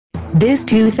This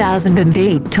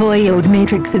 2008 Toyota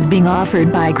Matrix is being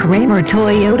offered by Kramer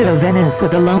Toyota of Venice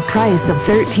at a low price of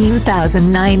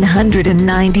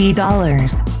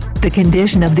 $13,990. The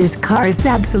condition of this car is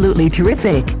absolutely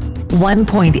terrific.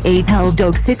 1.8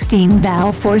 L-Doc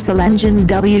 16-valve 4-cylinder engine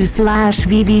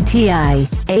W/VVTi,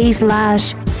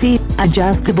 A/C,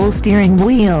 adjustable steering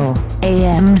wheel,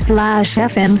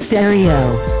 AM/FM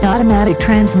stereo, automatic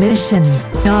transmission,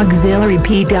 auxiliary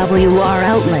PWR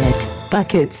outlet,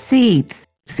 bucket seats,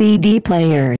 CD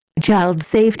player, child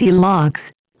safety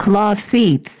locks, cloth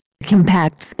seats,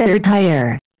 compact spare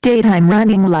tire, daytime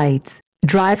running lights,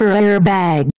 driver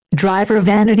airbag, driver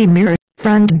vanity mirror,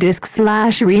 front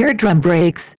disc/rear drum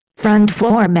brakes, front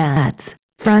floor mats,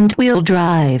 front wheel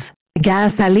drive,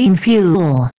 gasoline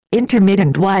fuel,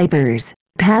 intermittent wipers,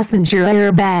 passenger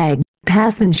airbag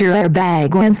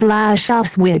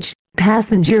on/off switch,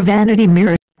 passenger vanity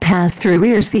mirror, pass-through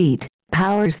rear seat,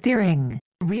 power steering,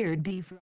 rear defrost.